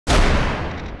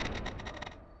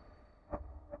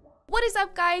What is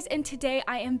up, guys? And today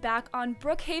I am back on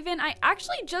Brookhaven. I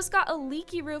actually just got a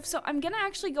leaky roof, so I'm gonna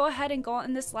actually go ahead and go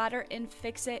on this ladder and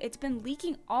fix it. It's been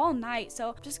leaking all night,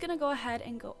 so I'm just gonna go ahead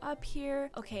and go up here.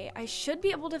 Okay, I should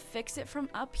be able to fix it from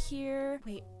up here.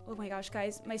 Wait, oh my gosh,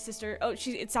 guys, my sister,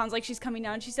 it sounds like she's coming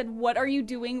down. She said, "What are you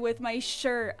doing with my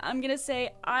shirt?" I'm gonna say,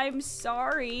 "I'm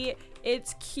sorry.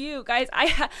 It's cute." Guys,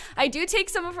 I do take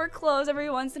some of her clothes every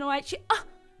once in a while.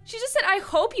 She just said, "I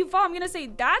hope you fall." I'm gonna say,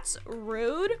 that's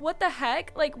rude. What the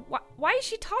heck? Like, why is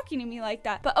she talking to me like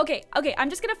that? But okay,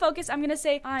 I'm just gonna focus. I'm gonna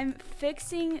say, "I'm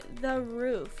fixing the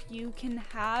roof. You can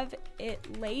have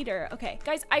it later." Okay,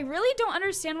 guys, I really don't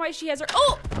understand why she has her,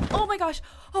 oh my gosh,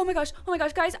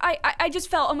 guys, I just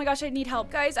fell. Oh my gosh, I need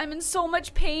help. Guys, I'm in so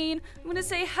much pain. I'm gonna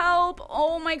say help.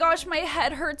 Oh my gosh, my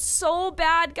head hurts so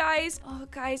bad, guys. Oh,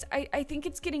 guys, I think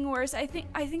it's getting worse. I think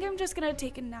I'm just gonna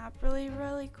take a nap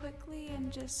really quickly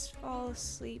and just fall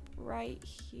asleep right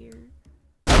here.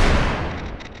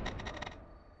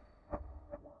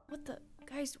 What the?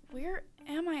 Guys, where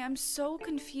am I? I'm so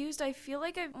confused. I feel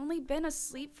like I've only been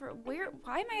asleep for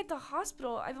why am I at the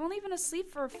hospital? I've only been asleep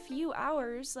for a few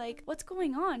hours. Like, what's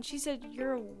going on? She said,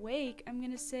 "You're awake." I'm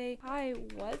gonna say, "Hi,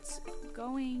 what's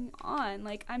going on?"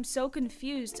 Like, I'm so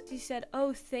confused. She said,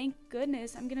 "Oh, thank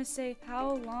goodness." I'm gonna say,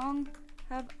 "How long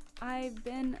have I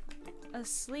been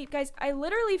asleep?" Guys, I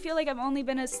literally feel like I've only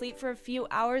been asleep for a few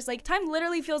hours. Like, time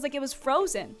literally feels like it was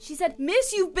frozen. She said,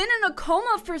 "Miss, you've been in a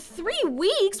coma for 3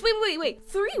 weeks." Wait.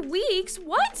 3 weeks?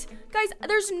 What? Guys,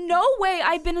 there's no way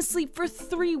I've been asleep for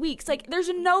 3 weeks. Like, there's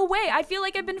no way. I feel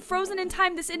like I've been frozen in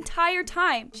time this entire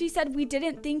time. She said, "We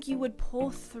didn't think you would pull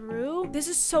through." This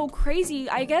is so crazy.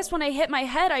 I guess when I hit my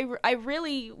head, I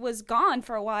really was gone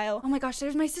for a while. Oh my gosh,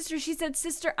 there's my sister. She said,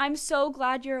 "Sister, I'm so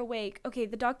glad you're awake." Okay,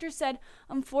 the doctor said,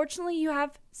 "Unfortunately, you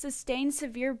have sustained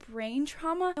severe brain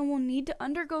trauma and will need to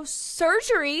undergo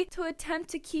surgery to attempt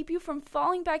to keep you from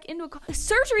falling back into a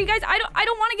surgery." Guys, I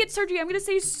don't want to get surgery. I'm gonna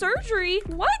say surgery.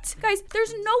 What? Guys,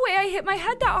 there's no way I hit my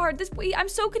head that hard. I'm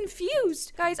so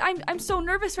confused. Guys, I'm so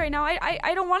nervous right now.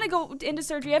 I don't want to go into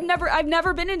surgery. I've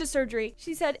never been into surgery.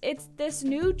 She said, "It's this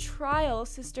new trial,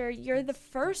 sister. You're the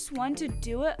first one to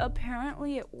do it.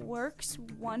 Apparently it works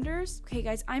wonders." Okay,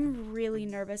 guys, I'm really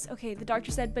nervous. Okay, the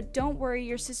doctor said, "But don't worry,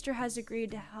 your sister has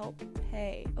agreed to help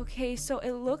pay." Okay, so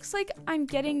it looks like I'm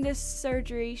getting this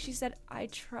surgery. She said, "I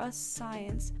trust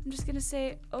science." I'm just gonna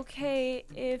say, "Okay,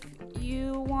 if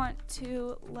you want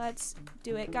to, let's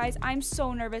do it." Guys, I'm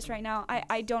so nervous right now.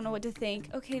 I don't know what to think.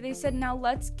 Okay, they said, "Now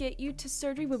let's get you to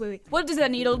surgery." Wait. What is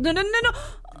that needle? No.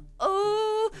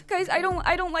 Oh, guys, I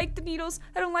don't like the needles.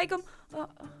 I don't like them.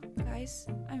 Guys,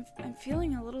 I'm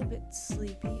feeling a little bit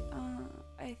sleepy.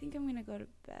 I think I'm gonna go to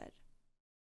bed.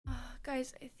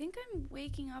 Guys, I think I'm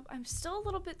waking up. I'm still a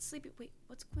little bit sleepy. Wait,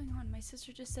 what's going on? My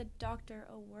sister just said, "Doctor,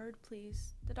 a word,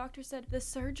 please." The doctor said, "The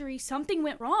surgery, something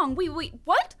went wrong." Wait,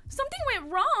 what? Something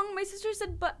went wrong? My sister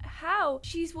said, "But how?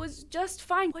 She was just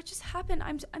fine. What just happened?"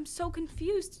 I'm so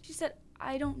confused. She said,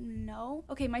 "I don't know."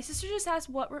 Okay, my sister just asked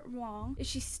what went wrong. Is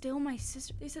she still my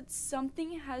sister? They said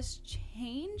something has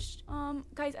changed.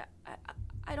 Guys,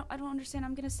 I don't understand.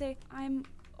 I'm gonna say, "I'm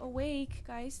awake."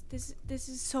 Guys, this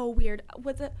is so weird.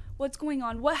 What's going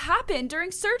on? What happened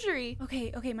during surgery?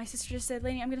 Okay, my sister just said,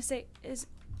 "Lani," I'm gonna say, "Is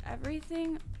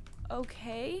everything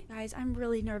okay?" Guys, I'm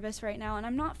really nervous right now and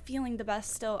I'm not feeling the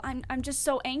best still. I'm just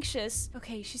so anxious.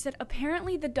 Okay, she said,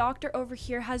 "Apparently the doctor over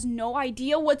here has no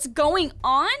idea what's going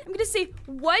on." I'm gonna say,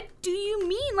 "What do you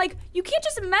mean? Like, you can't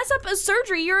just mess up a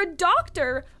surgery. You're a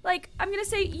doctor." Like, I'm gonna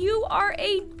say, "You are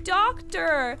a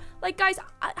doctor." Like, guys,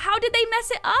 how did they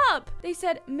mess it up? They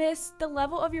said, "Miss, the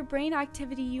level of your brain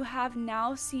activity you have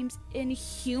now seems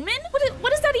inhuman."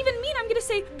 What does that even mean? I'm gonna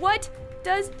say, "What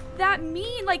does that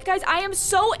mean?" Like, guys, I am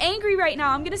so angry right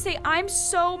now. I'm gonna say, I'm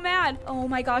so mad. Oh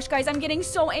my gosh, guys, I'm getting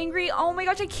so angry. Oh my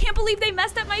gosh, I can't believe they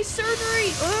messed up my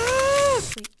surgery.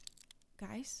 Wait,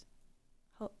 guys?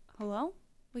 Hello?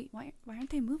 Wait, why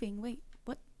aren't they moving? Wait,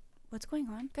 what's going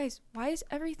on? Guys, why is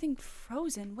everything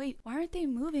frozen? Wait, why aren't they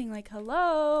moving? Like,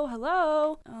 hello?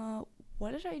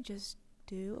 What did I just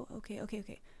do? Okay.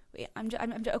 Wait,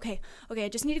 okay, I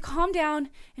just need to calm down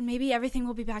and maybe everything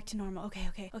will be back to normal.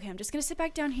 Okay, I'm just gonna sit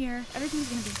back down here. Everything's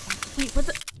gonna be fine. Wait, what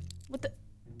the?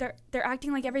 They're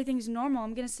acting like everything's normal.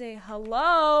 I'm gonna say,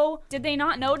 "Hello?" Did they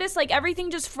not notice? Like,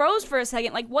 everything just froze for a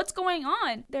second. Like, what's going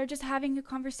on? They're just having a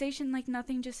conversation like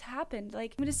nothing just happened.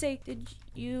 Like, I'm gonna say, "Did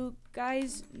you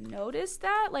guys notice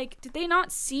that? Like, did they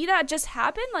not see that just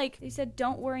happen? Like, they said,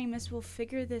 don't worry, miss, we'll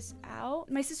figure this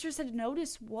out. My sister said,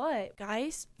 notice what?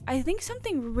 Guys, I think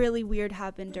something really weird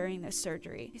happened during this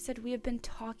surgery. They said, we have been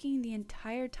talking the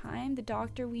entire time. The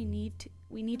doctor, we need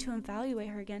to evaluate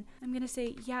her again. I'm gonna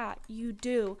say, yeah, you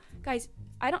do. Guys,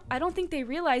 I don't think they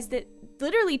realized that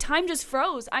literally time just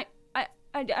froze. I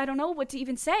don't know what to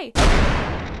even say.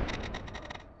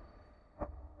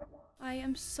 I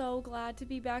am so glad to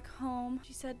be back home.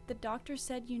 She said, the doctor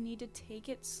said you need to take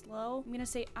it slow. I'm gonna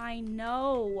say, I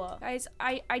know. Guys,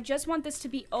 I just want this to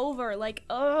be over. Like,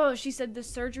 oh, she said the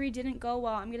surgery didn't go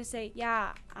well. I'm gonna say,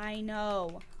 yeah, I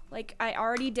know. Like, I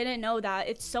already didn't know that.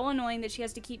 It's so annoying that she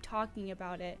has to keep talking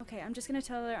about it. Okay, I'm just gonna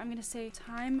tell her, I'm gonna say,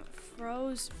 time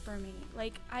froze for me.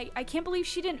 Like, I can't believe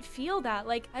she didn't feel that.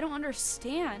 Like, I don't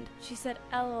understand. She said,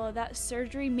 LOL, that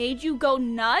surgery made you go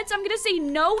nuts? I'm gonna say,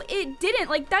 no, it didn't.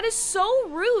 Like, that is so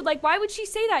rude. Like, why would she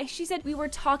say that? She said, we were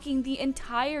talking the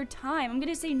entire time. I'm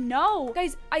gonna say, no.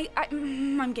 Guys,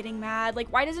 I'm getting mad.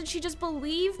 Like, why doesn't she just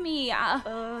believe me?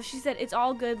 She said, it's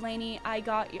all good, Lani. I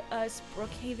got us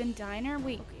Brookhaven Diner.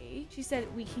 Wait, okay. She said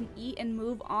we can eat and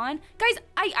move on. Guys,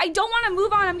 I don't want to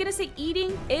move on. I'm gonna say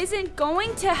eating isn't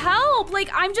going to help. Like,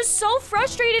 I'm just so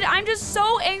frustrated. I'm just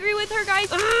so angry with her,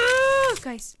 guys.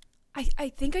 Guys, I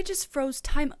think I just froze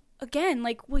time again.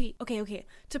 Like, wait, okay.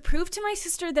 To prove to my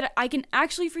sister that I can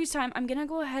actually freeze time, I'm gonna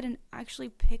go ahead and actually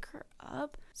pick her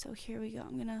up. So here we go.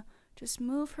 I'm gonna just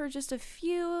move her just a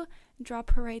few,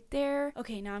 drop her right there.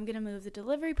 Okay, now I'm gonna move the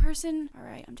delivery person. All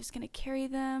right, I'm just gonna carry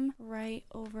them right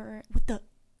over. What the?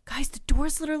 Guys, the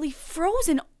door's literally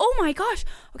frozen. Oh my gosh.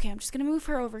 Okay, I'm just gonna move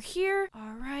her over here.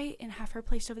 All right, and have her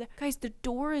placed over there. Guys, the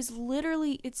door is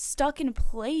literally, it's stuck in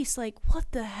place. Like,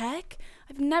 what the heck?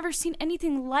 I've never seen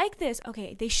anything like this.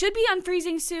 Okay, they should be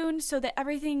unfreezing soon so that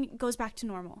everything goes back to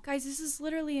normal. Guys, this is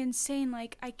literally insane.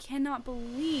 Like, I cannot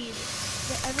believe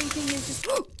that everything is just...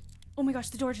 Oh my gosh,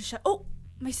 the door just shut. Oh!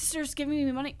 My sister's giving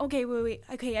me money. Okay, wait.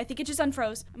 Okay, I think it just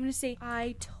unfroze. I'm gonna say,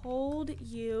 I told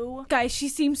you. Guys, she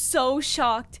seems so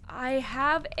shocked. I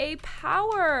have a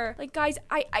power. Like, guys,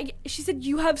 she said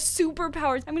you have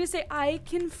superpowers. I'm gonna say, I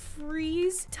can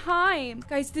freeze time.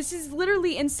 Guys, this is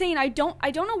literally insane. I don't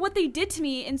know what they did to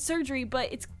me in surgery,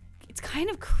 but it's kind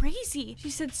of crazy. She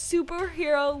said,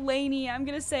 superhero Lani. I'm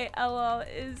gonna say, LOL,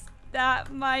 is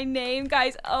that my name?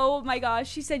 Guys, oh my gosh.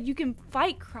 She said you can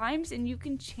fight crimes and you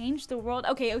can change the world.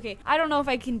 Okay. I don't know if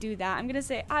I can do that. I'm gonna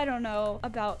say, I don't know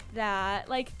about that.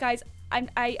 Like, guys,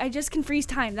 I just can freeze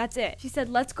time. That's it. She said,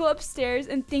 let's go upstairs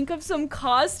and think of some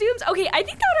costumes. Okay, I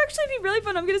think that would actually be really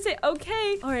fun. I'm gonna say,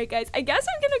 okay. All right, guys, I guess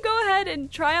I'm gonna go ahead and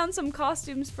try on some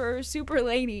costumes for Super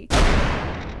Lani.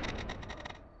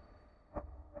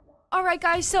 Alright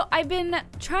guys, so I've been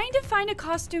trying to find a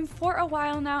costume for a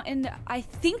while now, and I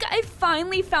think I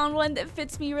finally found one that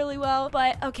fits me really well.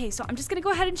 But okay, so I'm just gonna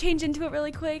go ahead and change into it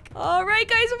really quick. Alright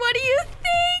guys, what do you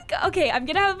think? Okay, I'm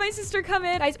gonna have my sister come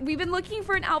in. Guys, we've been looking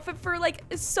for an outfit for like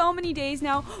so many days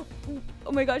now.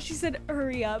 Oh my gosh, she said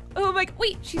hurry up. Oh my,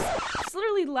 wait, she's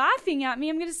literally laughing at me.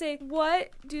 I'm gonna say, what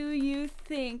do you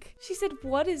think? She said,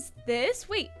 what is this?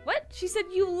 Wait, what? She said,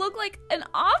 you look like an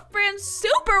off-brand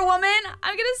superwoman.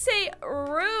 I'm gonna say,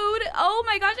 rude. Oh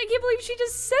my gosh, I can't believe she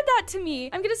just said that to me.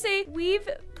 I'm gonna say, we've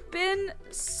been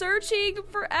searching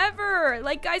forever.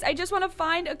 Like, guys, I just want to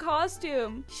find a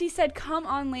costume. She said, come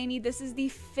on, Lani, this is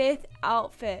the 5th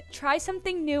outfit. Try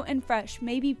something new and fresh.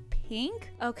 Maybe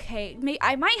pink? Okay,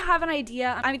 I might have an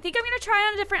idea. I think I'm gonna try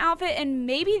on a different outfit and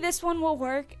maybe this one will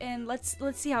work, and let's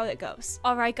see how it goes.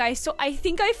 All right, guys, so I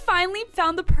think I finally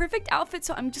found the perfect outfit,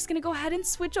 so I'm just gonna go ahead and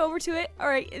switch over to it. All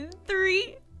right, in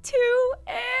 3, 2,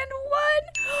 and 1.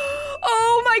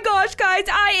 Oh my gosh, guys,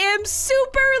 I am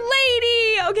Super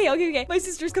Lani. Okay. My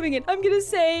sister's coming in. I'm gonna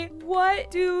say,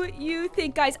 what do you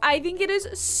think, guys? I think it is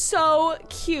so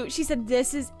cute. She said,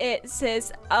 this is it,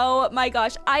 sis. Oh my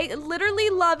gosh, I literally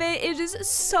love it. It is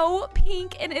so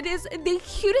pink, and it is the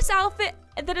cutest outfit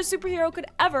that a superhero could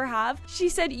ever have. She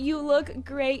said, you look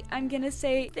great. I'm gonna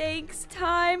say, thanks.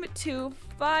 Time to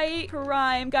fight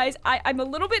crime. Guys, I'm a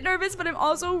little bit nervous, but I'm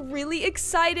also really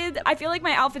excited. I feel like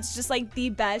my outfit's just like the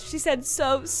best. She said,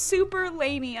 so Super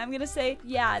Lani. I'm gonna say,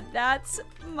 yeah, that's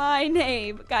my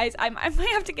name. Guys, I might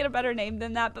have to get a better name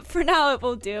than that, but for now it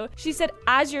will do. She said,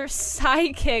 as your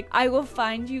sidekick, I will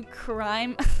find you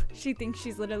crime. She thinks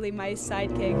she's literally my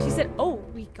sidekick. She said, oh,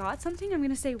 we got something? I'm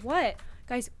gonna say, what?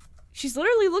 Guys, she's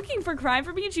literally looking for crime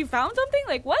for me and she found something?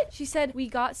 Like, what? She said, we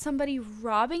got somebody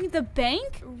robbing the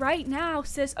bank right now,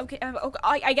 sis. Okay,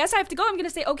 I guess I have to go. I'm gonna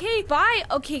say, okay, bye.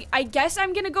 Okay, I guess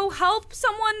I'm gonna go help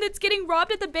someone that's getting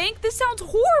robbed at the bank. This sounds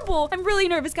horrible. I'm really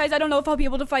nervous, guys. I don't know if I'll be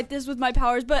able to fight this with my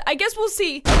powers, but I guess we'll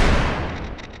see.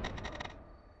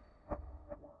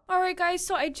 right, guys,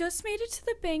 so I just made it to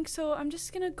the bank, so I'm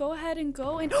just gonna go ahead and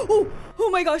go and oh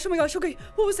my gosh, okay,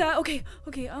 what was that? Okay,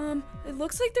 it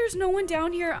looks like there's no one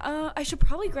down here. I should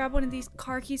probably grab one of these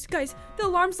car keys. Guys, the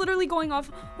alarm's literally going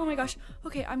off. Oh my gosh.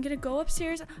 Okay, I'm gonna go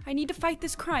upstairs. I need to fight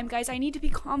this crime, guys. I need to be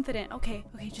confident. Okay,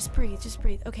 just breathe.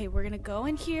 Okay, we're gonna go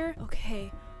in here.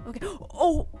 Okay.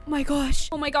 Oh my gosh,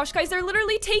 guys, they're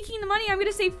literally taking the money. I'm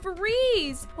gonna say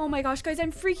freeze. Oh my gosh, guys,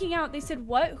 I'm freaking out. They said,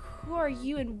 what? Who are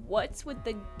you and what's with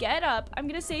the get up? I'm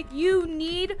gonna say, you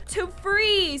need to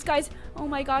freeze, guys. Oh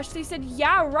my gosh, they said,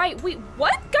 yeah, right. Wait,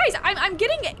 what? Guys, I'm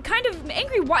getting kind of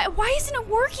angry. Why isn't it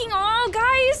working? Oh,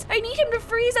 guys, I need him to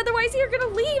freeze, otherwise they're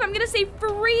gonna leave. I'm gonna say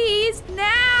freeze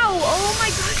now. Oh my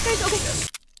gosh, guys. Okay.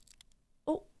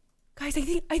 Oh, guys,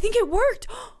 I think it worked.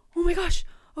 Oh my gosh.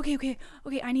 Okay,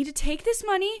 I need to take this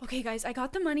money. Okay, guys, I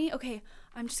got the money. Okay,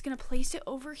 I'm just gonna place it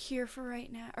over here for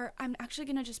right now. Or I'm actually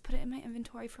gonna just put it in my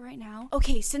inventory for right now.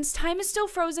 Okay, since time is still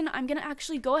frozen, I'm gonna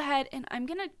actually go ahead and I'm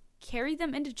gonna carry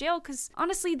them into jail because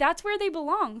honestly, that's where they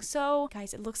belong. So,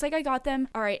 guys, it looks like I got them.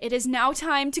 All right, it is now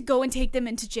time to go and take them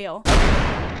into jail.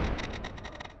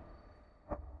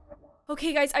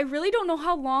 Okay, guys, I really don't know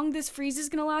how long this freeze is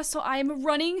gonna last, so I'm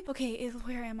running. Okay,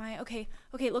 where am I? Okay,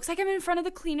 it looks like I'm in front of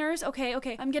the cleaners. Okay,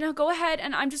 I'm gonna go ahead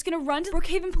and I'm just gonna run to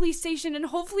Brookhaven police station and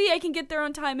hopefully I can get there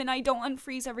on time and I don't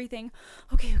unfreeze everything.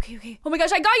 Okay. Oh my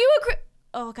gosh, I got you a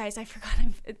oh, guys, I forgot.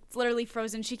 It's literally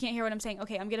frozen. She can't hear what I'm saying.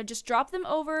 Okay, I'm gonna just drop them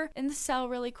over in the cell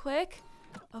really quick.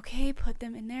 Okay, put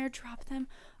them in there, drop them.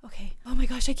 Okay. Oh my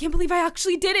gosh, I can't believe I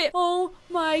actually did it. Oh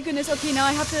my goodness. Okay, now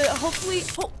I have to hopefully,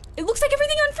 it looks like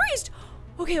everything unfreezed.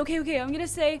 Okay, I'm gonna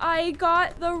say I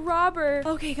got the robber.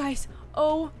 Okay, guys.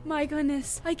 Oh my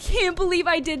goodness. I can't believe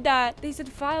I did that. They said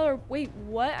file or wait,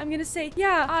 what? I'm gonna say,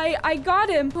 yeah, I got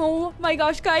him. Oh my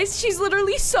gosh, guys. She's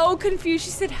literally so confused. She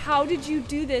said, how did you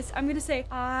do this? I'm gonna say,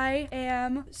 I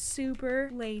am super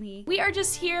Lani. We are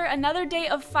just here. Another day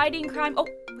of fighting crime. Oh,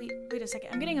 wait a second.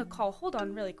 I'm getting a call. Hold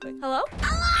on really quick. Hello?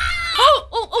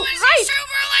 Oh, hi.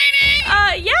 Super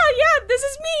Lani? Yeah, this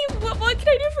is me. What can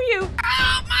I do for you?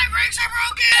 Oh, my brakes are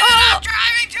broken. I'm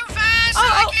driving too fast.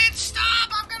 I can't stop.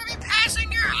 I'm gonna be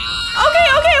passing your house.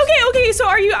 Okay. So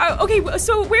are you,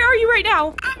 so where are you right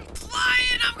now? I'm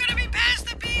flying. I'm gonna be past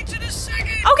the beach in a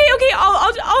second. Okay,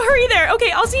 I'll hurry there.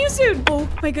 Okay, I'll see you soon. Oh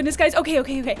my goodness, guys.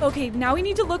 Okay, now we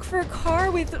need to look for a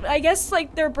car with, I guess,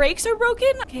 like, their brakes are broken.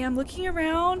 Okay, I'm looking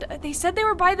around. They said they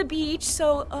were by the beach,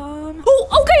 so, oh,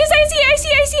 guys, I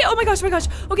see it. Oh my gosh.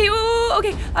 Okay,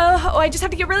 okay. I just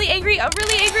have to get really angry. And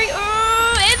freeze!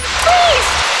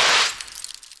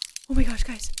 Oh my gosh,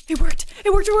 guys. It worked.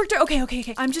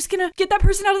 Okay. I'm just gonna get that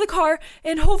person out of the car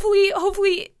and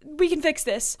hopefully we can fix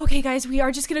this. Okay, guys, we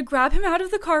are just gonna grab him out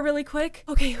of the car really quick.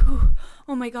 Okay,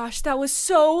 oh my gosh, that was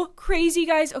so crazy,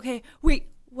 guys. Okay, wait,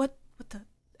 what the,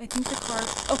 I think the car,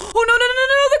 oh no,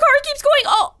 the car keeps going.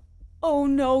 Oh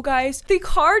no, guys. The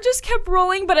car just kept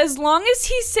rolling, but as long as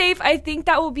he's safe, I think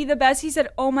that will be the best. He said,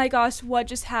 oh my gosh, what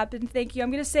just happened? Thank you. I'm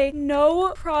gonna say,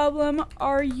 no problem.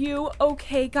 Are you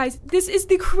okay? Guys, this is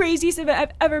the craziest event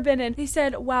I've ever been in. They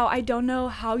said, wow, I don't know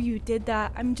how you did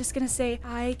that. I'm just gonna say,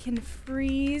 I can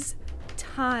freeze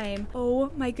time.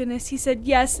 Oh my goodness. He said,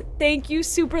 yes, thank you,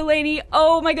 Super Lani.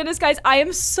 Oh my goodness, guys. I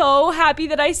am so happy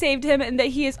that I saved him and that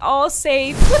he is all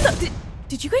safe. What the?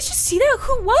 Did you guys just see that?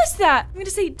 Who was that? I'm gonna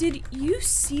say, did you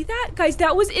see that? Guys,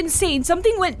 that was insane.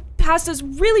 Something went past us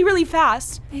really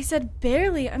fast. They said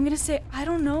barely. I'm gonna say, I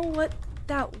don't know what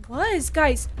that was.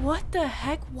 Guys, what the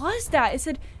heck was that? It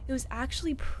said it was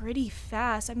actually pretty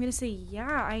fast. I'm gonna say,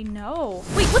 yeah, I know.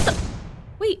 Wait, what the?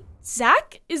 Wait,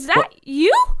 Zach? Is that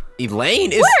you?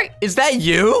 Elaine, is that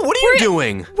you? What are you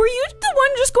doing? Were you the one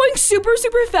just going super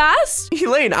fast?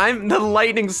 Elaine, I'm the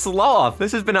lightning sloth.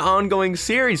 This has been an ongoing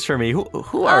series for me.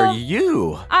 Who are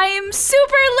you? I am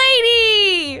Super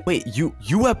Lani. Wait,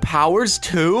 you have powers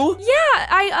too? Yeah,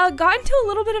 I got into a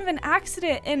little bit of an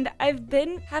accident and I've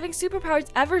been having superpowers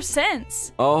ever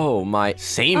since. Oh my,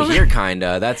 same here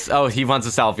kinda. That's, oh, he wants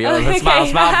a selfie. Oh, okay. Smile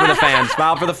for the fan,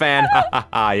 smile for the fan.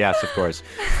 Yes, of course.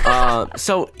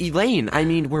 So Elaine, I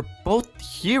mean, we're both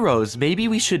heroes. Maybe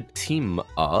we should team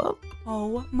up?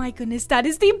 Oh my goodness, that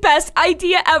is the best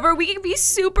idea ever. We can be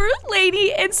Super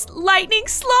Lani and Lightning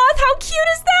Sloth. How cute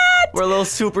is that? We're a little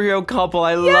superhero couple.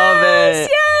 I love it.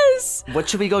 Yes. What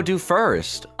should we go do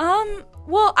first?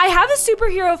 Well, I have a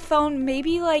superhero phone.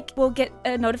 Maybe, like, we'll get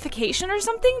a notification or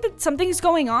something that something's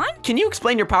going on. Can you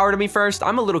explain your power to me first?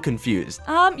 I'm a little confused.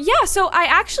 Yeah, so I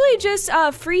actually just,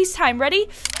 freeze time. Ready?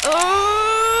 What?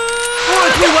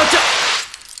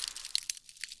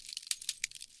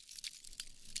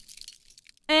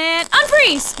 And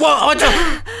unfreeze! Whoa,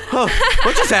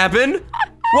 what just happened?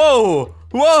 Whoa,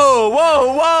 Whoa,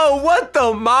 whoa, whoa, what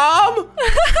the, Mom?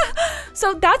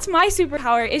 So that's my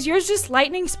superpower. Is yours just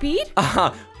lightning speed?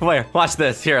 Wait, watch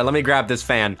this. Here, let me grab this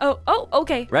fan. Oh,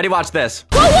 okay. Ready? Watch this.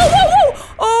 Whoa, whoa, whoa,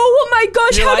 whoa! Oh my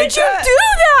gosh, You how like did you that? do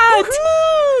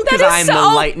that? Because I'm the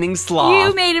lightning sloth.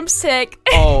 You made him sick.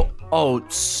 Oh,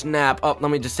 snap. Oh,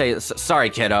 let me just say, sorry,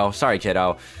 kiddo. Sorry,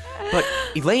 kiddo. But,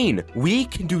 Elaine, we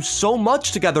can do so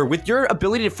much together. With your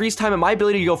ability to freeze time and my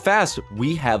ability to go fast,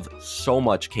 we have so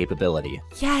much capability.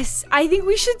 Yes, I think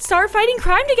we should start fighting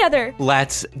crime together.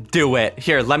 Let's do it.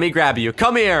 Here, let me grab you.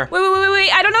 Come here.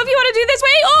 Wait. I don't know if you want to do this.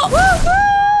 Wait.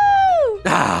 Oh, woo-hoo!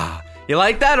 Ah, you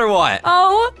like that or what?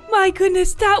 Oh my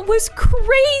goodness, that was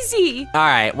crazy. All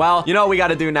right, well, you know what we got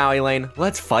to do now, Elaine?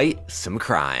 Let's fight some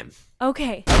crime.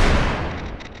 Okay.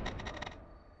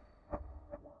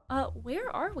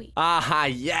 Where are we?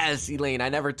 Yes, Elaine, I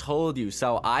never told you.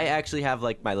 So I actually have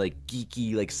like my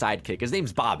geeky sidekick. His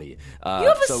name's Bobby. You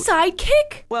have a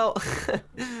sidekick? Well,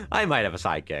 I might have a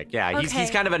sidekick. Yeah, Okay. he's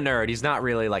kind of a nerd. He's not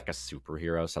really like a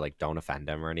superhero, so don't offend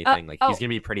him or anything. He's gonna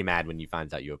be pretty mad when he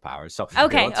finds out you have powers. So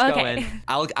Okay, let's go okay. in.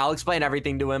 I'll explain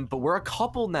everything to him. But we're a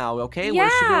couple now, okay? Yeah.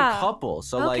 We're a couple.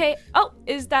 So Okay. Oh,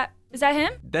 is that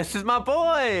him? this is my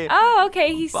boy. Oh,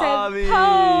 okay. He Bobby. said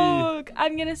poke.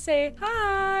 I'm gonna say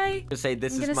hi. Just say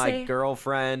this I'm is gonna my say-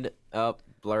 girlfriend. Oh,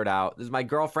 blurred out. This is my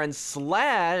girlfriend /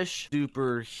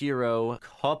 superhero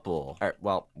couple.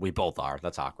 Well, we both are.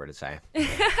 That's awkward to say.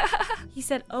 He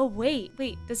said, oh, wait.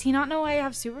 Does he not know I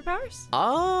have superpowers?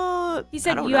 He I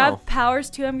said, don't you know. have powers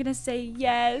too? I'm gonna say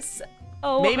yes.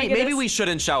 Oh, my Maybe goodness. we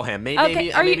shouldn't show him. Maybe Okay,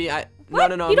 maybe are you- maybe I.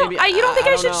 What? No. You don't- Maybe you don't think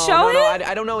I should know. show No, him?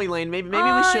 I don't know, Elaine. Maybe we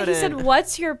shouldn't. He said,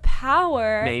 what's your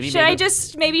power? Maybe- Should I maybe-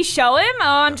 just maybe show him? Oh,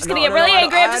 I'm just gonna No, get no, really no, I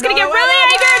angry. don't- I'm just I gonna get know, really I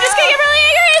know. angry. I'm just gonna get really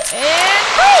angry. And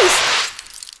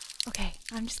freeze! Okay,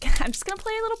 I'm just gonna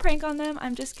play a little prank on them.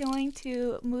 I'm just going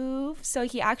to move so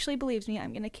he actually believes me.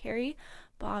 I'm gonna carry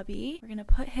Bobby. We're gonna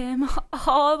put him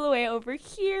all the way over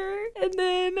here. And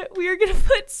then we're gonna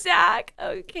put Zach.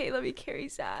 Okay, let me carry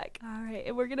Zach. All right,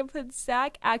 and we're gonna put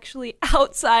Zach actually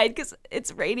outside because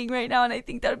it's raining right now and I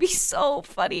think that would be so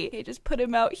funny. Okay, just put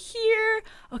him out here.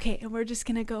 Okay, and we're just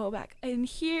gonna go back in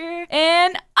here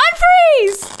and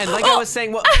unfreeze! And I was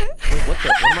saying, what am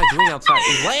I doing outside?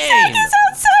 Elaine! Zach is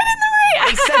outside in the rain!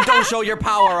 I said don't show your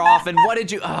power off, and what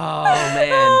did you? Oh man!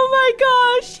 Oh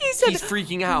my gosh! He said, he's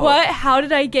freaking out. What? How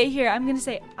did I get here? I'm gonna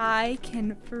say I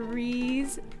can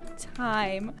freeze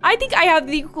time. I think I have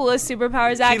the coolest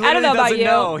superpower, Zach. He I don't know about doesn't you.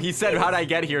 know. He said, "How'd I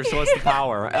get here?" So what's the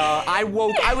power? I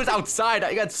was outside.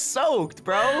 I got soaked,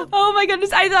 bro. Oh my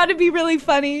goodness! I thought it'd be really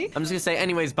funny. I'm just gonna say,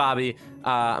 anyways, Bobby.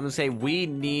 I'm gonna say we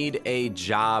need a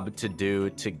job to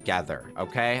do together,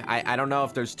 okay? I don't know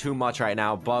if there's too much right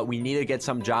now, but we need to get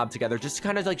some job together just to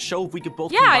kind of show if we could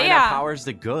both combine our powers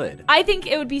to good. I think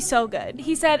it would be so good.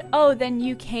 He said, oh, then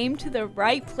you came to the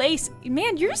right place.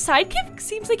 Man, your sidekick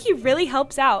seems like he really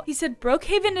helps out. He said,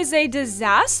 Brookhaven is a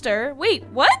disaster. Wait,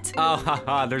 what? Oh,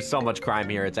 haha, there's so much crime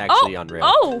here. It's actually unreal.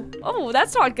 Oh,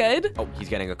 that's not good. Oh, he's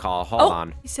getting a call. Hold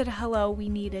on. He said, hello, we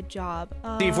need a job.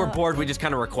 See, if we're bored, we just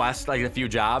kind of request a few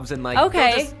jobs and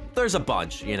Okay. there's a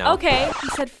bunch, you know. Okay. He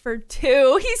said for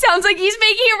 2. He sounds like he's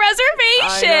making a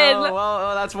reservation. I know.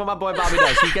 Well, that's what my boy Bobby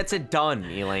does. He gets it done,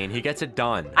 Elaine. He gets it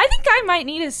done. I think I might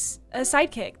need a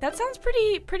sidekick. That sounds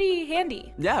pretty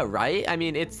handy. Yeah, right? I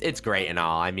mean, it's great and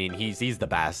all. I mean, he's the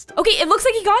best. Okay, it looks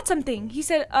like he got something. He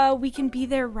said, we can be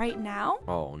there right now.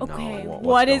 Oh, no. Okay, What's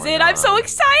what is going it? I'm so on?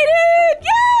 excited.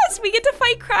 Yes, we get to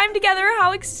fight crime together.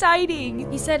 How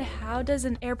exciting. He said, how does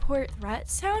an airport threat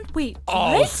sound? Wait,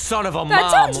 Oh, what? son of a mom. That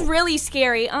sounds really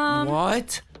scary. What?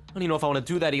 I don't even know if I want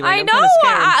to do that, Elaine. I I'm know. kinda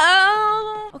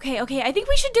scared. Okay. I think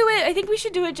we should do it. I think we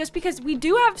should do it just because we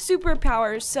do have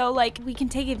superpowers, so we can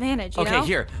take advantage. You know? Okay,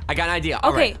 here. I got an idea.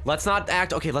 All right, let's not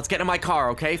act. Okay, let's get in my car.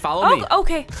 Okay, follow me.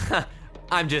 Okay.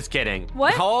 I'm just kidding.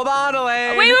 What? Hold on,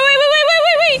 Elaine. Wait.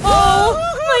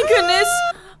 Oh my goodness.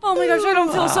 Oh my gosh, I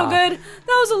don't feel so good. That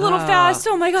was a little fast.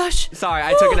 Oh my gosh. Sorry,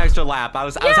 I took an extra lap. I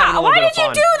was having a little bit of fun.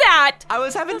 Why did you do that? I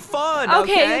was having fun.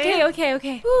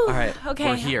 Okay. Whew. All right. Okay.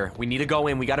 We're here. We need to go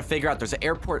in. We got to figure out. There's an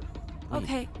airport. Wait,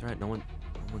 Okay. All right. No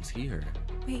one's here.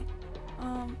 Wait.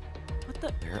 What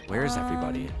the? Where's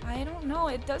everybody? I don't know.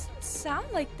 It doesn't sound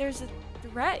like there's a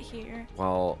threat here.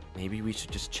 Well, maybe we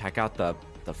should just check out the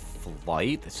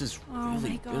flight. This is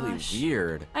really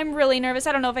weird. I'm really nervous.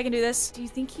 I don't know if I can do this. Do you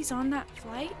think he's on that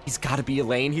flight? He's got to be,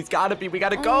 Elaine. He's got to be. We got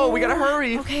to go. We got to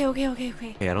hurry. Okay.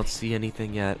 Okay, I don't see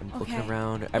anything yet. I'm looking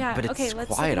around. Yeah, but it's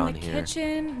let's quiet look on in the here.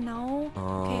 kitchen. No.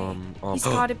 Okay. He's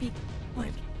He's got to be. What?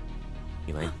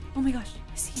 Elaine. Oh my gosh.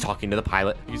 He's talking to the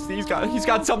pilot. He's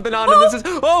got something on him. This is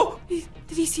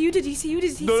Did he see you? Did he see you? Did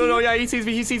he see you? No, yeah, he sees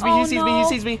me. He sees me. Oh, he sees me. He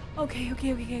sees me. Okay.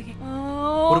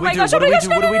 Oh What do we my do? gosh. What Oh do my we gosh. do?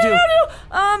 No, What do we no, do? no,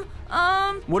 no,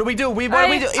 no. What do we do? What do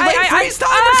we do? I- Freeze time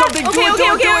or something. Do it.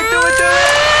 Okay,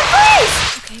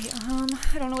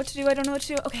 I don't know what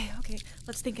to do. Okay,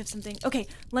 let's think of something. Okay,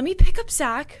 let me pick up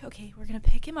Zach. Okay, we're gonna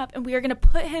pick him up and we are gonna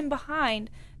put him behind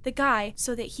the guy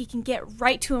so that he can get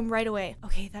right to him right away.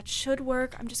 Okay, that should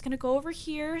work. I'm just gonna go over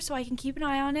here so I can keep an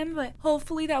eye on him, but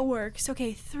hopefully that works.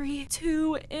 Okay, 3,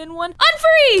 2, and 1.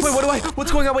 Unfreeze! Wait,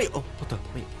 what's going on? Wait,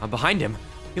 wait, I'm behind him.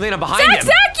 Elaine, I'm behind him.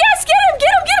 Zach, yes, get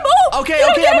him! Oh! Okay,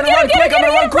 I'm gonna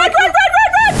run quick. Run!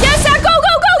 Yes, Zach, go!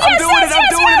 I'm doing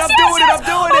it.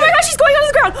 Oh my gosh, he's going on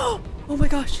the ground! Oh my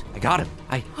gosh. I got him.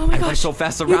 I Oh my went gosh. so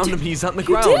fast around him, he's on the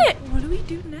ground. You did it! What do we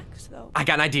do next, though? I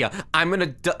got an idea. I'm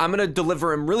gonna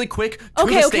deliver him really quick to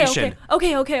the station.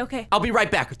 Okay. I'll be right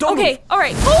back. Don't move. All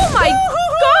right. Oh my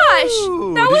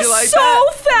gosh! That Did was you like so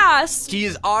that? fast! He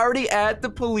is already at the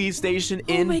police station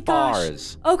Oh in my gosh.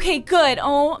 bars. Okay, good.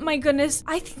 Oh my goodness.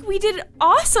 I think we did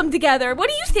awesome together. What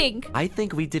do you think? I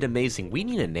think we did amazing. We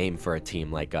need a name for a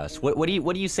team like us. What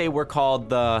do you say we're called?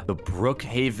 The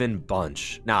Brookhaven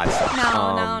Bunch? No, it's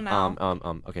not.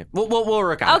 No. Okay. We'll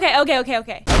work out.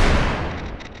 Okay.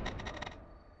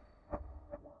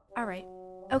 All right.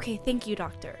 Okay, thank you,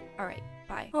 doctor. All right.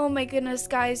 Bye. Oh my goodness,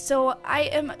 guys. So I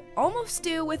am almost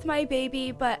due with my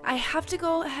baby, but I have to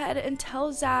go ahead and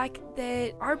tell Zach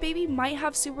that our baby might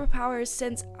have superpowers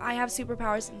since I have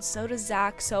superpowers and so does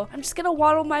Zach. So I'm just gonna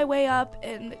waddle my way up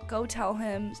and go tell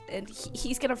him, and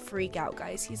he's gonna freak out,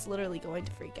 guys. He's literally going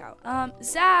to freak out.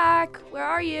 Zach, where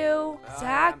are you?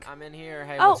 Zach? I'm in here.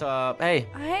 Hey, Oh. what's up? Hey.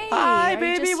 Hey. Hi, are you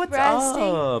baby. just What's resting?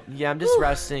 up? Yeah, I'm just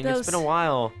resting. It's those- been a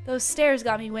while. Those stairs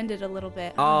got me winded a little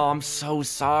bit. Oh, I'm so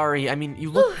sorry. I mean, you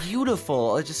look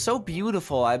beautiful. It's just so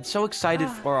beautiful. I'm so excited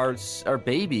for our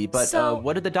baby. But So-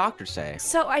 what did the doctor say?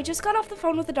 So I just got off the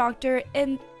phone with the doctor,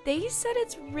 and they said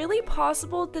it's really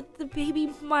possible that the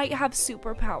baby might have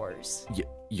superpowers.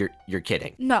 You're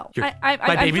kidding. No,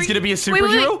 My baby's gonna be a Wait,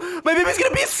 superhero. wait. My baby's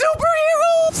gonna be a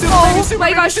superhero. Super Oh baby, super my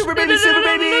baby, gosh. super baby, No. super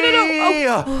baby.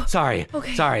 Oh. Sorry.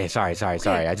 Okay. Sorry.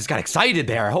 I just got excited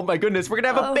there. Oh my goodness, we're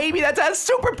gonna have a Oh. baby that has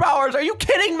superpowers. Are you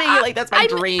kidding me? Like that's my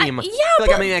dream. Yeah, I feel like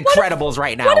but I'm in what if- Incredibles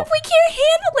right now. What if we can't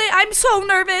handle it? I'm so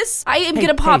nervous. I am Hey,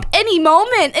 gonna pop any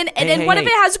moment, and Hey, what if hey.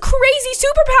 it has crazy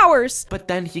superpowers? But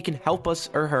then he can help us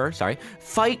or her,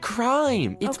 fight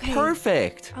crime. It's Okay.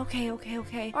 perfect. Okay. All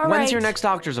right. When's your next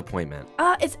doctor's appointment?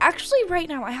 It's actually right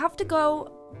now. I have to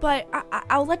go, but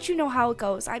I'll let you know how it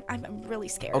goes. I'm really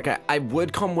scared. Okay, I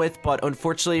would come with, but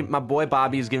unfortunately, my boy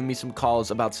Bobby is giving me some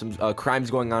calls about some crimes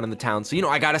going on in the town. So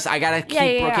I gotta keep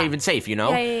Brookhaven safe. Yeah.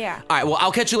 All right, well,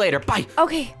 I'll catch you later. Bye.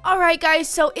 Okay, all right, guys.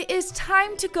 So it is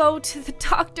time to go to the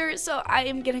doctor. So I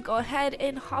am gonna go ahead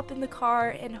and hop in the car,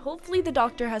 and hopefully the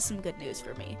doctor has some good news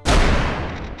for me.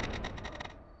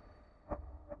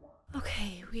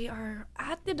 Okay, we are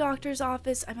at the doctor's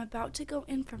office. I'm about to go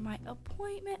in for my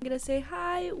appointment. I'm gonna say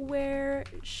hi. Where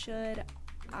should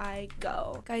I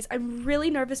go? Guys, I'm really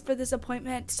nervous for this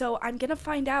appointment, so I'm gonna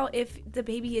find out if the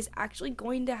baby is actually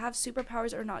going to have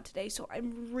superpowers or not today. So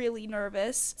I'm really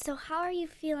nervous. So how are you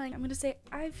feeling? I'm gonna say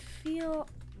I feel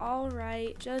all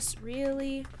right, just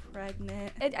really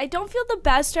pregnant. I don't feel the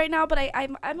best right now, but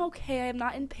I'm okay. I'm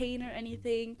not in pain or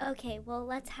anything. Okay, well,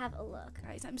 let's have a look.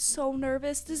 Guys, I'm so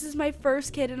nervous. This is my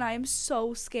first kid and I am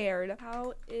so scared.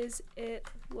 How is it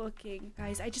looking?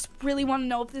 Guys, I just really want to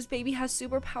know if this baby has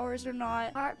superpowers or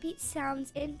not. Heartbeat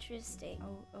sounds interesting.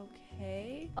 Oh,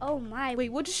 okay. Oh my.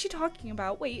 Wait, what is she talking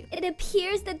about? Wait. It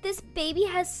appears that this baby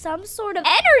has some sort of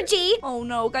energy. Oh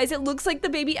no, guys, it looks like the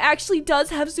baby actually does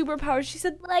have superpowers. She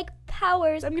said, Like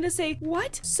powers. I'm gonna say,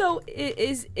 what? So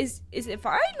is it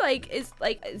fine?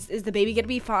 Is the baby gonna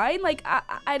be fine? Like,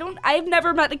 I've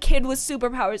never met a kid with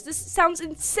superpowers. This sounds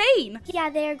insane. Yeah,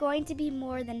 they are going to be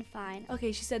more than fine.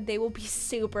 Okay, she said they will be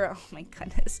super. Oh my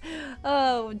goodness.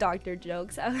 Oh, doctor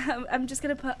jokes. I'm just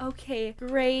gonna put, okay,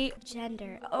 great.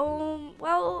 Gender.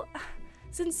 Well,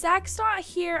 since Zach's not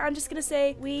here, I'm just gonna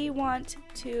say we want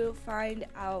to find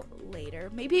out later.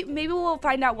 Maybe we'll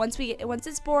find out once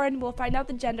it's born. We'll find out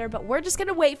the gender, but we're just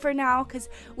gonna wait for now because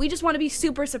we just want to be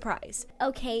super surprised.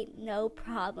 Okay, no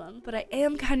problem. But I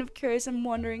am kind of curious. I'm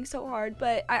wondering so hard,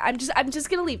 but I'm just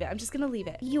gonna leave it. I'm just gonna leave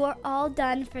it. You are all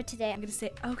done for today. I'm gonna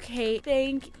say, okay,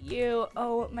 thank you.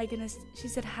 Oh my goodness. She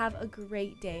said, have a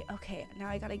great day. Okay, now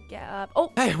I gotta get up.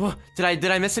 Oh, Hey, well, did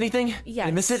I miss anything? yes. Did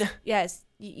I miss it? Yes.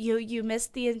 You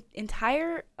missed the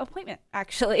entire appointment,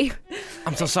 actually.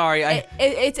 I'm so sorry.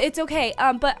 It's okay.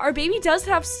 But our baby does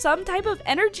have some type of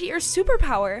energy or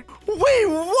superpower. Wait,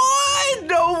 what? What?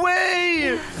 No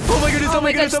way! Oh my goodness! Oh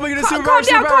my goodness! Oh my goodness!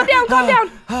 Calm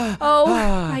down! Oh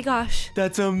my gosh.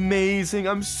 That's amazing!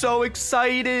 I'm so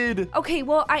excited. Okay,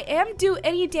 well, I am due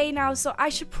any day now, so I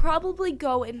should probably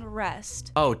go and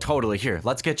rest. Oh, totally. Here,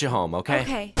 let's get you home, okay?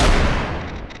 Okay.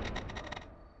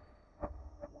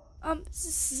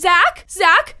 Zach?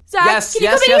 Yes, can you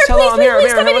come in yes, here, hello, please, I'm here, please, I'm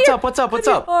here. come in What's here. up? What's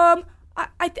up?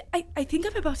 I think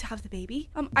I'm about to have the baby.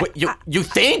 Wait, you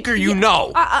think or you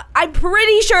know? I'm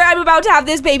pretty sure I'm about to have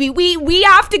this baby. We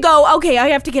have to go. Okay, I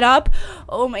have to get up.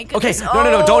 Oh my Okay, goodness.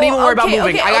 no, don't even worry about Okay,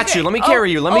 moving. okay, I got okay. you. Let me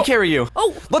carry you. Let me carry you.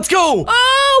 Oh. Let's go.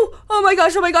 Oh my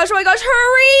gosh,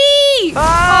 hurry!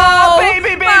 Ah,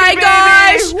 baby. My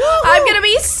gosh, I'm gonna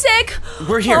be sick.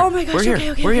 We're here. Oh my gosh, We're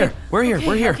here. okay. We're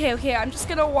here. Okay, I'm just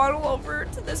gonna waddle over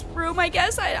to this room, I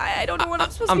guess. I don't know what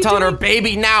I'm supposed to I'm be telling her, doing.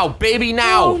 baby now.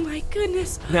 Oh my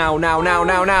goodness. Now.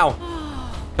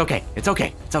 It's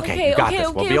okay. You got this.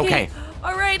 We'll be okay.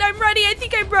 All right, I'm ready. I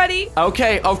think I'm ready.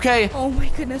 Okay. Oh my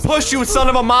goodness. Push, you son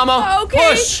of a mama.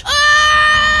 Okay. Push.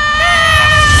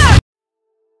 Ah!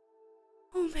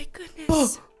 Oh my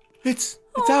goodness. It's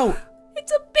out.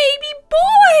 It's a baby boy.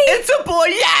 It's a boy.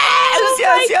 Yes. Oh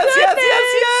Yes.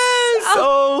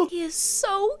 Oh. He is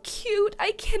so cute.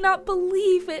 I cannot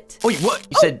believe it. Wait, what?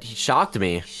 You said he shocked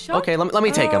me. Shocked? Okay, let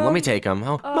me take him. Oh,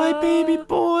 my baby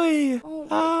boy. Oh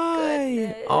my Hi.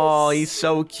 goodness. Oh, he's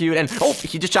so cute. And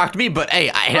he just shocked me, but hey,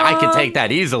 I can take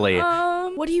that easily.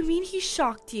 What do you mean he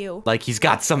shocked you? Like he's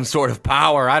got some sort of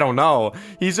power. I don't know.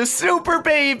 He's a super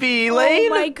baby,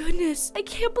 Lane. Oh my goodness. I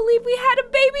can't believe we had a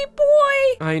baby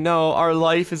boy. I know. Our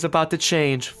life is about to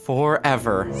change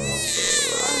forever.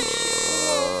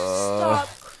 Stop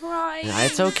crying.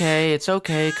 It's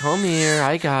okay. Come here.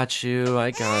 I got you.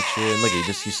 And look,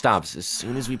 he stops as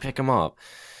soon as we pick him up.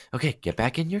 Okay, get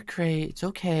back in your crate. It's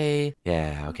okay.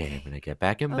 Yeah, okay. I'm gonna get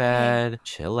back in bed.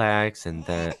 Chillax, and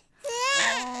then...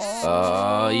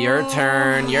 Oh, your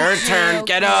turn.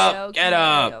 Get up.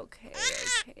 Okay.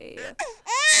 Oh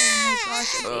my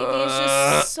gosh, baby, it's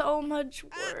just so much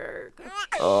work.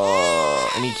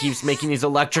 Oh, and he keeps making these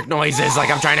electric noises like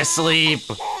I'm trying to sleep.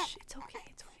 Shh, it's okay.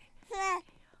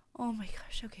 Oh my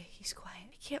gosh, okay, he's quiet.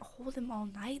 I can't hold him all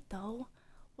night, though.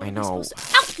 What I am know. supposed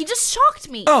to... Ow, he just shocked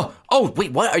me. Oh,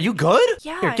 wait, what? Are you good?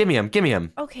 Yeah. Here, give me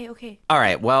him. Okay. All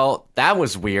right, well, that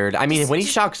was weird. I mean, when he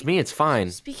shocks me, it's fine.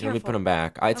 Just be Let me careful. put him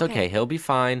back. It's okay. He'll be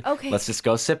fine. Okay. Let's just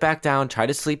go sit back down, try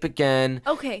to sleep again.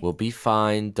 Okay. We'll be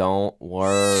fine. Don't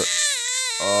worry.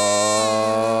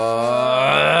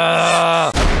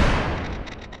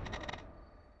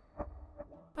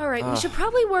 All right, we should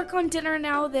probably work on dinner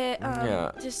now that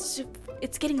Yeah.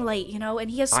 it's getting late,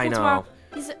 and he has school I know. tomorrow.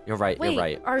 You're right.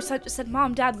 Wait, our son just said,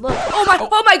 "Mom, Dad, look."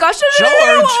 Oh my gosh! No,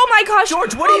 George! Oh my gosh!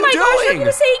 George, what are you Oh my gosh! I'm doing?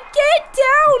 gonna say, get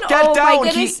down! Get oh down! My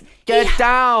goodness. Get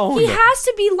down! He has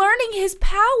to be learning his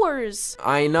powers.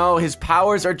 I know, his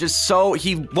powers are just so...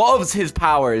 He loves his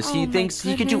powers. Oh he my thinks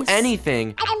he can do goodness.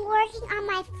 anything. I'm working on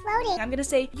my floating. I'm gonna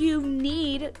say, you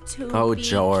need to be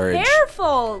George.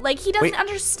 careful. Like, he doesn't Wait.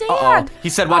 understand. He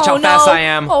said, watch Oh, how fast no. I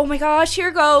am. Oh my gosh,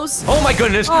 here goes. Oh my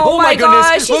goodness! Oh my gosh,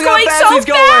 goodness! he's Look going how fast so he's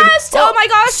going! fast! Oh my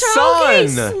gosh, okay,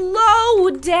 son! slow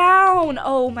down.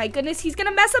 Oh my goodness, he's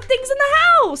gonna mess up things in the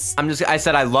house. I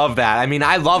said I love that. I mean,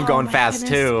 I love going my fast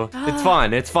goodness. too.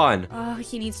 It's fun. Oh,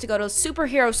 he needs to go to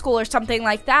superhero school or something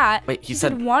like that. Wait, he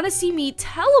said- want to see me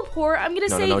teleport. I'm gonna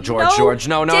say No, George,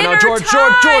 no, dinner George.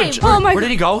 time. Oh my Where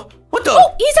did he go? What the?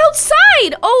 Oh, he's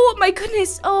outside. Oh my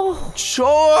goodness. Oh,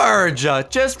 George,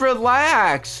 just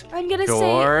relax. I'm gonna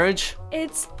George. say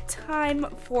it's time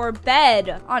for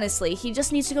bed. Honestly, he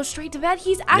just needs to go straight to bed.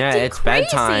 He's acting Yeah, it's crazy.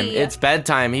 bedtime. It's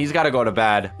bedtime. He's got to go to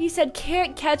bed. He said,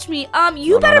 "Can't catch me."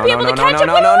 You better be able to catch him.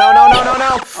 No.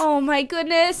 Oh my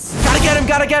goodness. Gotta get him.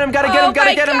 Gotta get him. Oh my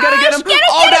gosh, get him, Oh, get no,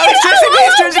 him, he's chasing me.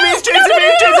 He's get chasing me. him. He's chasing me.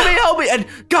 He's chasing me. Help me. And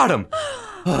got him.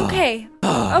 Okay.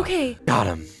 Got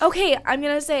him. Okay, I'm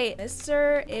gonna say,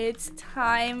 Mister, it's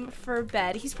time for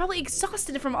bed. He's probably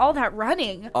exhausted from all that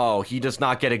running. Oh, he does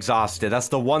not get exhausted. That's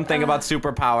the one thing about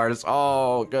superpowers.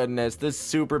 Oh, goodness. This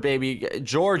super baby,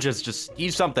 George is just,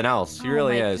 he's something else. He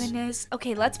really oh my is. Goodness.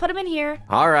 Okay, let's put him in here.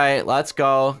 All right, let's go.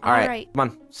 All right. right. Come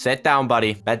on. Sit down,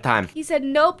 buddy. Bedtime. He said,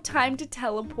 "Nope, time to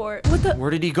teleport." What the? Where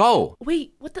did he go?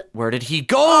 Wait, what the? Where did he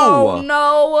go? Oh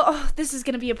no! Oh, this is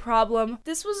gonna be a problem.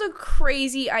 This was a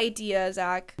crazy idea,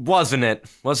 Zach. Wasn't it?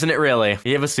 Wasn't it really?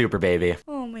 You have a super baby.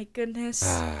 Oh my goodness.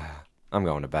 I'm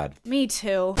going to bed. Me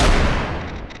too.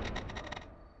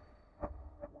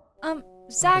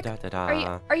 Zach,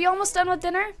 Da-da-da-da. are you almost done with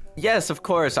dinner? Yes, of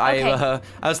course. Okay.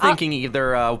 I was thinking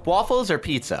either waffles or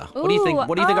pizza. What do you think?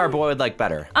 What do you think our boy would like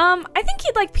better? I think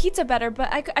he'd like pizza better, but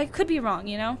I could be wrong,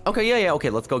 you know? Okay, yeah. Okay,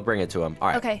 let's go bring it to him. All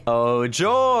right. Okay. Oh,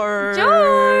 George.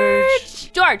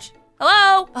 George!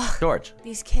 Hello? Ugh, George.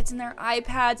 these kids and their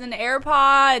iPads and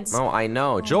AirPods. Oh, I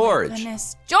know. Oh George. my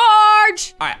goodness.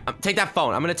 George! All right, take that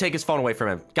phone. I'm gonna take his phone away from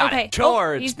him. Got Okay. it.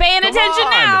 George. Oh, he's paying come attention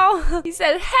on. now. He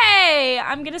said, hey.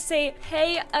 I'm gonna say,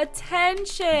 pay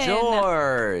attention.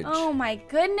 George. Oh my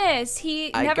goodness. He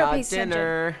I never got pays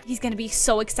dinner. attention. He's gonna be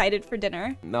so excited for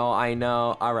dinner. No, I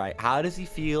know. All right. How does he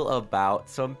feel about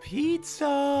some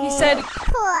pizza? He said,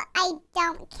 Cool, I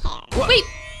don't care. wait.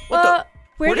 What the?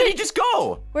 Where did he just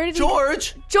go? Where did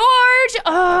George? George!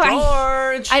 Oh,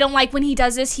 George! I don't like when he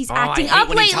does this. He's acting I hate up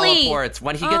when lately. He teleports.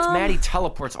 When he gets mad, he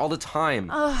teleports all the time.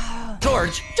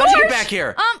 George! How'd George! you get back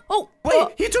here? Wait,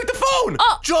 he took the phone!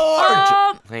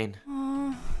 George! Lane,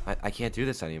 I can't do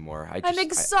this anymore. I'm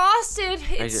exhausted.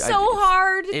 It's so it's-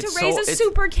 hard to it's raise so- a it's-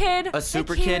 super kid. A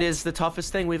super kid is the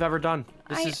toughest thing we've ever done.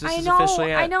 This is know,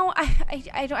 officially it. I know.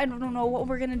 I don't know what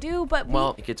we're gonna do, but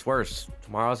Well, it gets worse.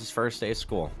 Tomorrow's his first day of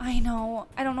school. I know.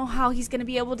 I don't know how he's gonna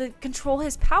be able to control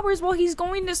his powers while he's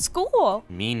going to school.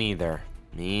 Me neither.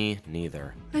 Me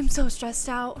neither. I'm so stressed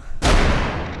out.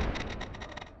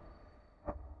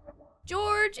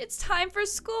 George, it's time for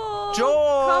school.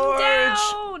 George! Come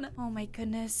down. Oh my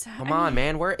goodness. Come on,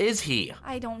 man. Where is he?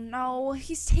 I don't know.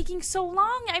 He's taking so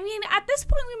long. I mean, at this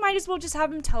point, we might as well just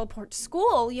have him teleport to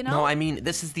school, you know? No, I mean,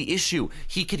 this is the issue.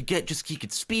 He could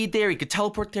speed there. He could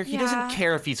teleport there. He doesn't Yeah.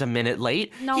 care if he's a minute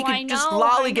late. No, he could I just know,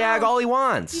 I lollygag know. all he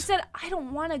wants. He said, I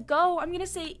don't want to go. I'm going to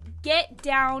say, get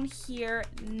down here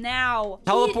now.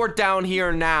 Teleport down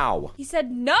here now. He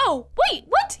said no. Wait,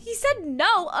 what? He said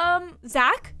no.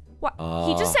 Zach? What?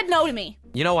 He just said no to me.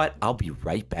 You know what? I'll be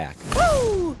right back.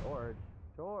 Woo!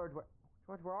 George,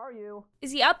 where are you?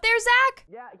 Is he up there, Zach?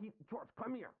 Yeah, George,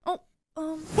 come here. Oh,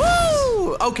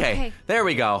 Woo! Okay, there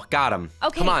we go. Got him.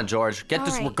 Okay. Come on, George. Get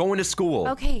this. All right. We're going to school.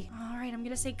 okay. All right, I'm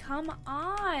gonna say, come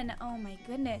on. Oh my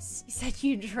goodness. He said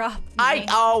you dropped me.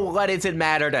 What does it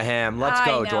matter to him? Let's I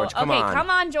go, know. George. Come okay, on. come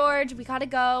on, George. We gotta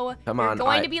go. Come We're on,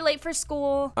 going to be late for school.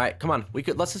 All right, come on.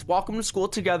 Let's just walk him to school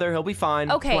together. He'll be fine.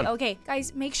 Okay, Come on. okay.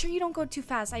 Guys, make sure you don't go too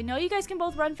fast. I know you guys can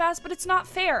both run fast, but it's not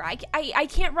fair. I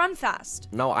can't run fast.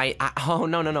 No, oh,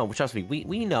 no. Trust me.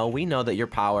 We know that your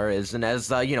power isn't as,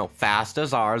 fast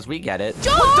as ours. We get it.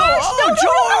 George!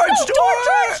 George!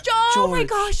 Oh my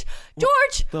gosh.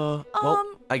 George! Well,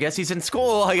 I guess he's in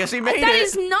school. I guess he made it. That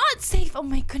is not safe. Oh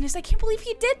my goodness, I can't believe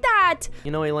he did that.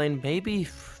 You know, Elaine, maybe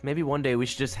one day we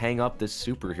should just hang up this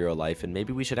superhero life and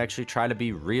maybe we should actually try to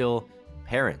be real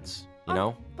parents, you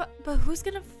know? But who's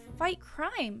gonna fight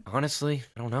crime? Honestly,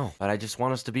 I don't know. But I just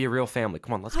want us to be a real family.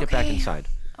 Come on, let's get back Okay. inside.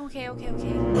 Okay.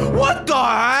 What the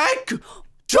heck?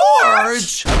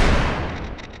 George!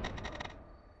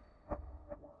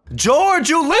 George,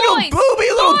 you little Boys, booby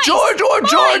little boys, George!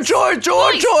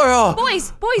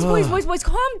 Boys,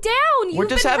 calm down. You've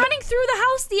just been having- running through the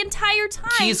house the entire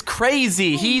time. He's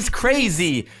crazy. He's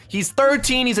crazy. He's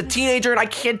 13. He's a teenager, and I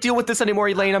can't deal with this anymore,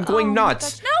 Elaine. I'm going Oh my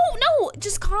nuts. gosh. No,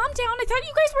 just calm down. I thought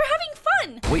you guys were having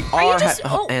fun. We Are you are. just-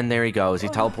 And there he goes. He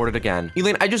teleported again.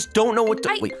 Elaine, I just don't know what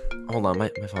to. I- Wait, hold on. My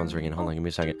phone's ringing. Hold on. Give me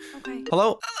a second. Okay.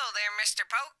 Hello. Hello there, Mr.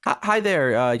 Poke. Hi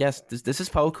there. Yes, this is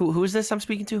Poke. Who is this I'm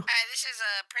speaking to? This is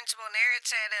Principal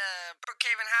Nerits at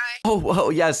Brookhaven High. Oh,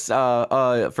 yes.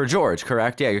 For George,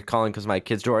 correct? Yeah, you're calling because my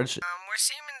kid's George. We're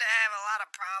seeming to have a lot of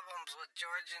problems with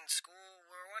George in school.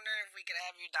 We're wondering if we could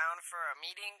have you down for a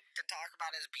meeting to talk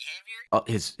about his behavior.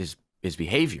 His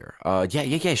behavior.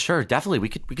 Yeah, sure, definitely. We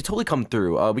could totally come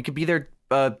through. We could be there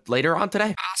later on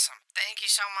today. Awesome. Thank you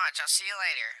so much. I'll see you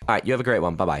later. All right, you have a great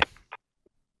one. Bye-bye.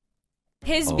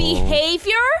 His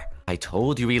behavior? I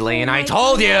told you, Elaine. Oh I my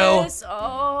told you. goodness.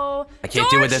 Oh. I can't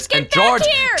deal with this. Get And back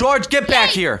here. George, get back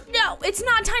here. No, it's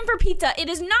not time for pizza. It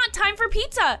is not time for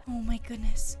pizza. Oh my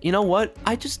goodness. You know what?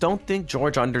 I just don't think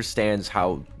George understands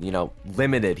how,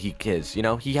 limited he is.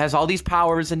 He has all these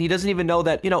powers and he doesn't even know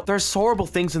that, there's horrible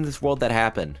things in this world that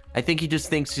happen. I think he just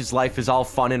thinks his life is all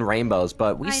fun and rainbows,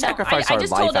 but we sacrifice I our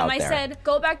just life told him, out I there. said,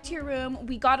 go back to your room.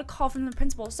 We got a call from the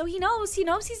principal. So he knows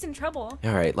he's in trouble.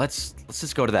 All right, let's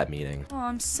just go to that meeting. Oh,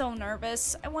 I'm so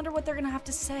nervous. I wonder what they're gonna have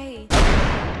to say.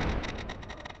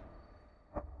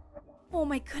 Oh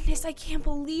my goodness, I can't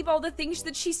believe all the things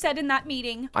that she said in that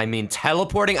meeting. I mean,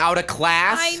 teleporting out of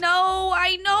class? I know.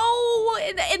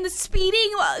 And the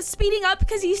speeding up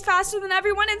because he's faster than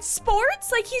everyone in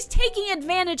sports? Like, he's taking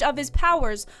advantage of his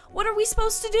powers. What are we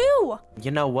supposed to do?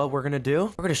 You know what we're gonna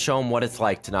do? We're gonna show him what it's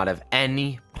like to not have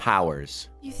any powers.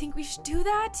 You think we should do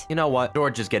that? You know what?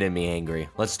 George is getting me angry.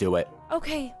 Let's do it.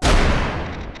 Okay.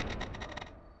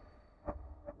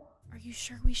 Are you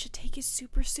sure we should take his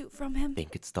super suit from him? I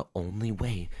think it's the only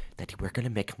way that we're gonna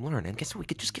make him learn. And guess what? We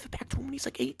could just give it back to him when he's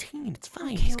like 18. It's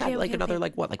fine. He's got another,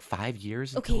 like, what, like 5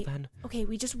 years until then? Okay,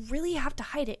 we just really have to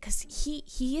hide it because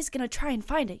he is gonna try and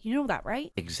find it. You know that,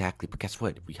 right? Exactly. But guess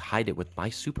what? If we hide it with my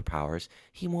superpowers,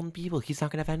 he won't be able. He's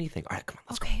not gonna have anything. All right, come on.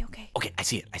 Let's go. Okay. Okay, I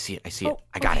see it.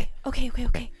 I got it. Okay.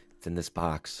 It's in this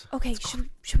box. Okay,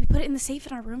 should we put it in the safe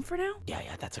in our room for now? Yeah,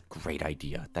 that's a great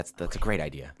idea. That's a great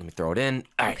idea. Let me throw it in.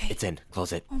 All right, it's in.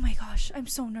 Close it. Oh my gosh, I'm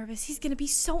so nervous. He's gonna be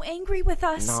so angry with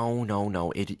us.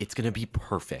 No. It's gonna be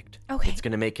perfect. Okay. It's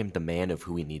gonna make him the man of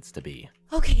who he needs to be.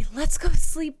 Okay, let's go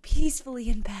sleep peacefully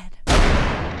in bed.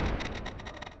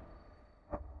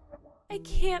 I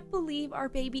can't believe our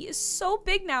baby is so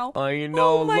big now. I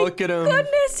know, look at him. Oh my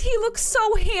goodness, he looks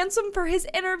so handsome for his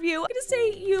interview. I'm gonna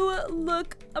say you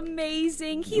look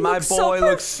amazing. My boy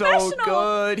looks so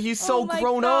good. He's so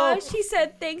grown up. He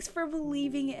said thanks for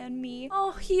believing in me.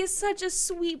 Oh, he is such a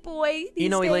sweet boy these You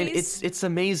know, Elaine, days. it's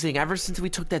amazing. Ever since we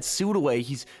took that suit away,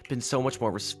 he's been so much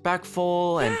more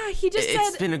respectful, and he just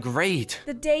it's said, been great.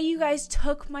 The day you guys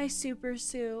took my super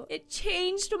suit, it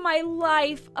changed my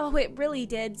life. Oh, it really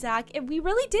did, Zach. We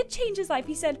really did change his life.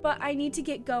 He said, but I need to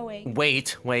get going.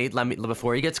 Wait,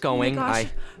 before he gets going, oh my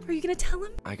gosh. Are you gonna tell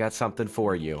him? I got something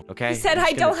for you, okay? He said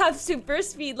I don't have super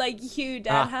speed like you,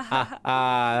 Dad.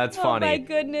 That's funny. Oh my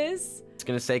goodness. It's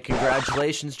gonna say,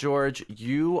 congratulations, George.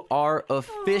 You are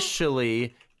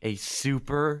officially a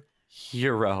super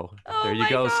hero. There you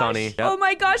go, Sonny. Yep. Oh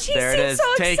my gosh, he seems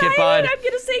so Take excited. it, bud. I'm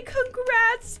gonna say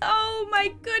congrats. Oh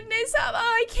my goodness.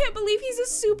 I can't believe he's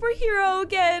a superhero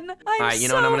again. All right, you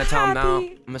know so what I'm gonna tell him now?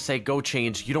 happy. I'm gonna say, go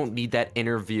change. You don't need that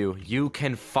interview. You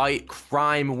can fight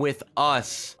crime with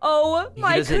us. Oh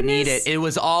my goodness. He doesn't need it. It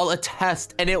was all a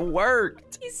test, and it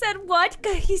worked. He said what?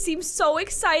 He seems so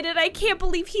excited. I can't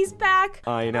believe he's back.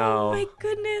 I know. Oh my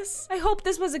goodness. I hope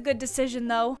this was a good decision,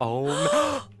 though. Oh,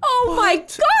 no. Oh my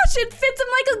gosh, it fits him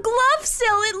like a glove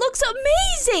still. It looks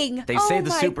amazing. They say the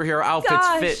superhero outfits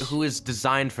fit who is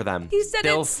designed for them. He said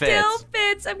it still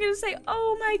fits. I'm gonna say,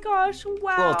 oh my gosh,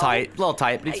 wow. A little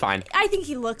tight, but it's fine. I think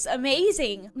he looks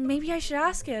amazing. Maybe I should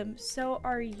ask him. So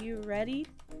are you ready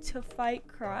to fight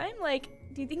crime? Like,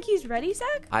 do you think he's ready,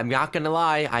 Zach? I'm not gonna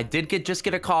lie, I did just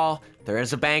get a call. There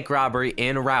is a bank robbery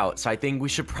en route, so I think we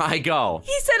should probably go.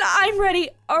 He said, I'm ready.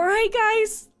 All right,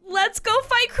 guys. Let's go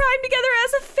fight crime together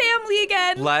as a family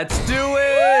again. Let's do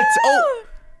it! Oh!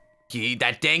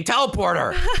 That dang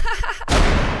teleporter!